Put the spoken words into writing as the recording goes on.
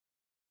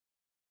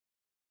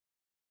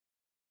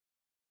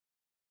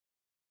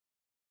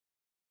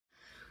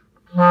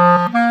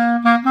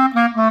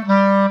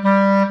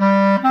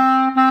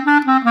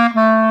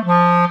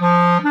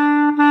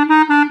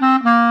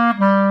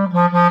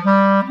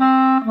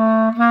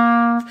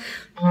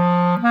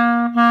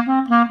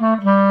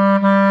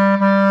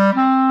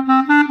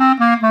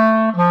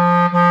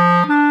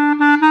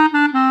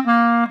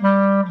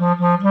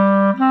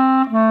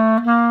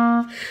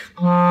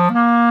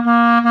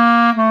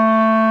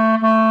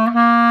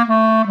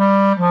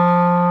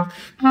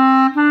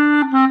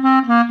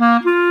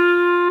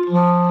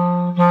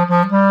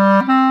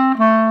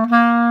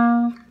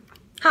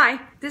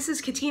Hi, this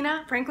is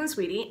Katina Franklin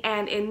Sweetie,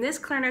 and in this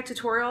clarinet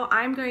tutorial,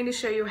 I'm going to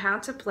show you how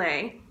to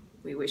play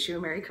We Wish You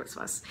a Merry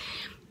Christmas.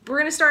 We're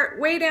going to start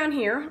way down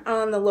here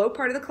on the low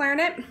part of the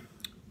clarinet.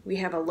 We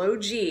have a low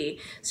G,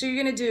 so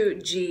you're going to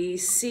do G,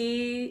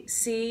 C,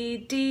 C,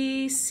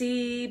 D,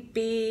 C,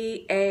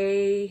 B,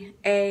 A,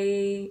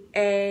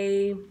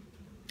 A.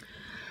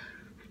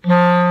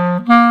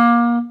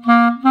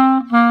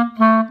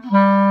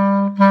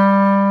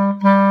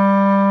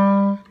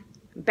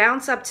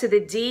 Bounce up to the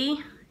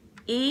D,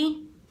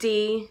 E,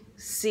 D,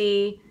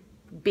 C,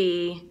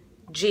 B,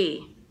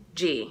 G,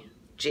 G,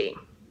 G.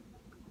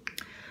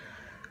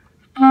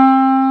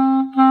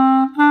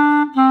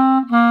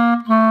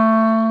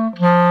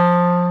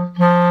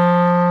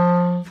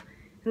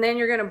 And then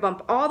you're going to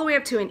bump all the way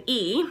up to an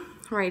E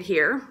right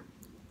here.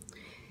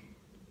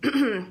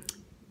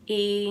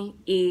 E,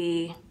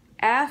 E,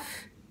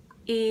 F,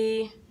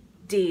 E,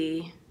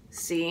 D,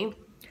 C.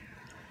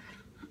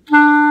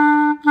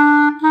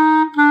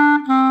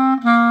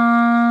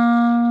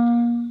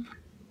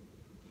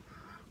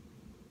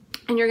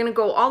 And you're going to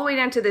go all the way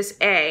down to this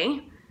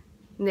A,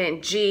 and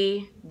then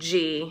G,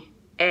 G,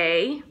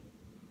 A.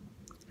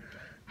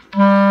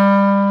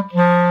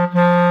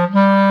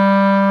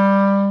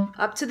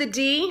 Up to the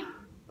D,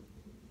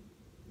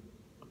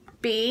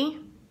 B,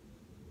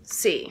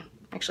 C.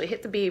 Actually,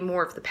 hit the B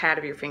more with the pad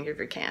of your finger if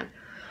you can.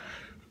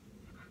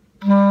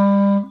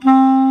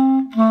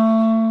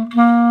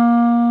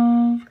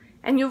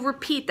 And you'll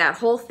repeat that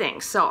whole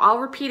thing. So I'll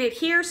repeat it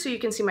here so you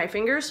can see my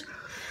fingers.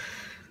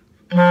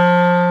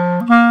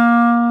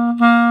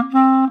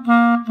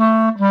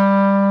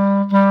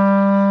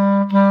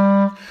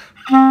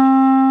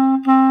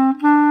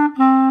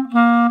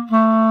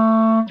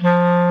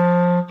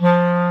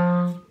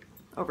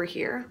 Over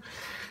here.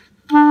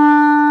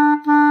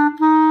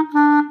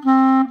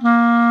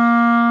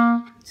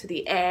 To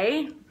the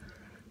A.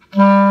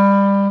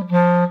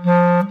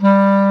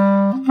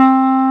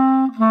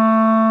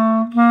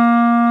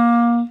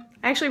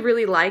 I actually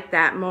really like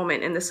that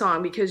moment in the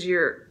song because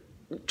you're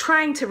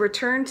trying to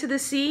return to the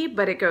C,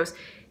 but it goes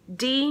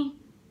D,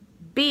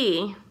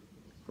 B,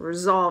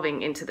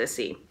 resolving into the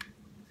C.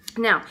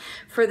 Now,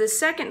 for the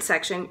second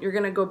section, you're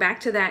going to go back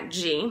to that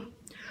G.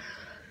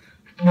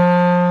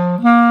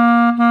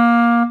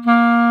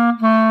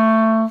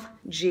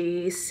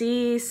 G,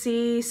 C,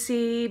 C,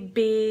 C,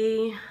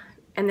 B,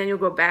 and then you'll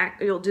go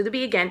back, you'll do the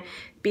B again.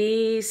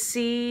 B,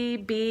 C,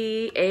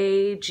 B,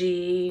 A,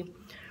 G.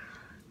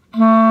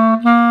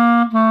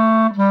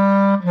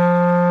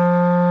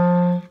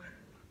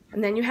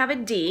 And then you have a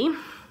D,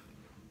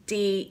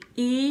 D,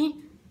 E,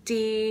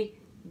 D,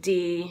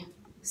 D,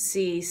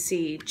 C,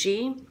 C,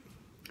 G.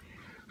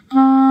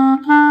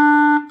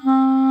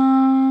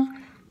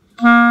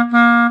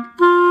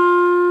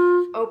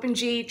 Open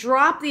G,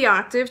 drop the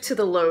octave to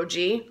the low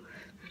G.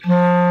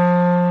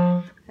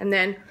 And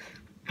then,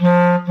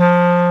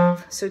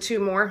 so two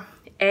more.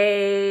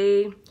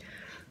 A.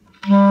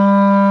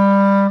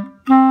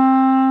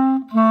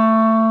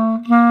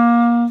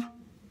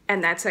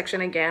 And that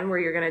section again where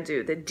you're going to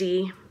do the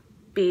D,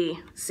 B,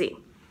 C.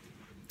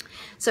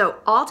 So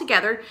all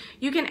together,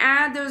 you can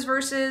add those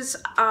verses,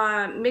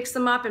 mix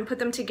them up and put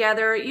them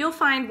together. You'll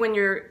find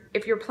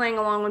if you're playing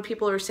along when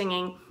people are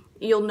singing,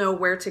 you'll know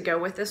where to go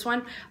with this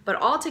one. But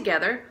all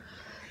together.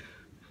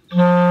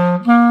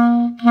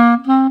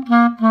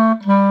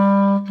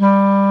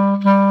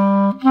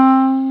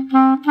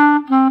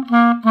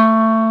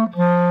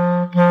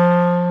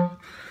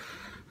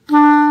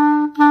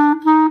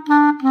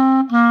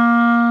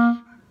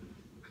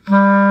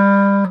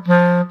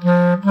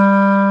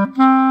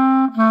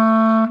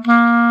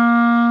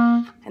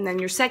 And then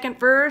your second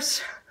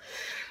verse.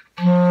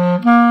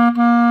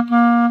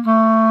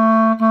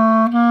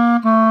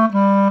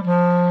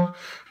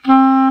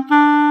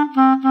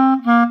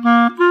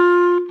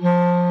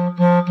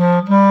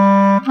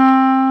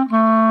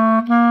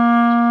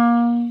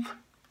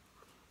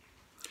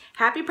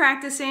 Happy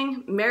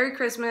practicing, Merry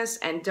Christmas,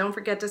 and don't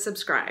forget to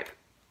subscribe.